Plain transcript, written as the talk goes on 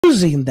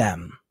using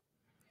them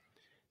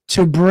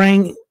to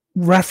bring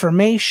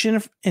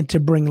reformation and to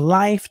bring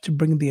life, to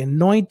bring the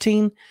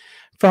anointing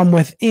from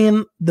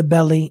within the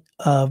belly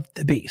of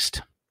the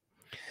beast.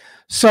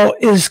 So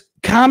is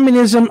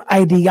communism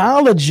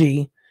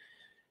ideology,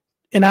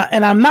 and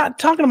I'm not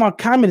talking about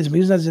communism,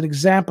 using as an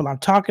example, I'm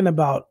talking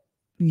about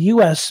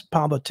U.S.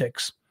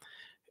 politics,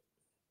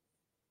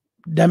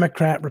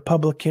 Democrat,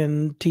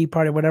 Republican, Tea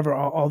Party, whatever,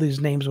 all these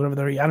names, whatever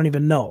they're, I don't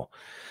even know,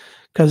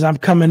 because I'm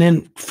coming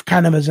in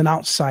kind of as an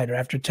outsider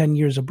after 10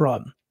 years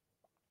abroad.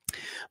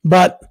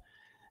 But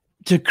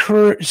to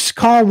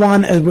call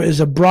one as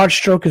a broad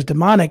stroke as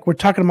demonic, we're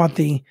talking about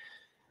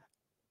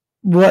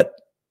really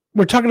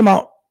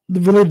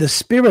the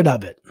spirit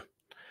of it.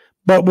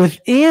 But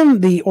within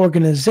the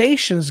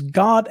organizations,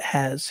 God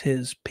has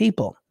his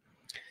people.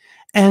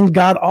 And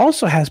God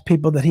also has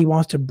people that he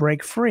wants to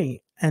break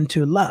free and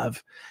to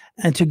love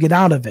and to get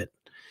out of it.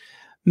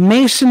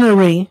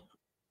 Masonry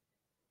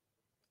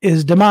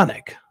is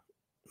demonic.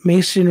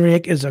 Masonry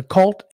is a cult.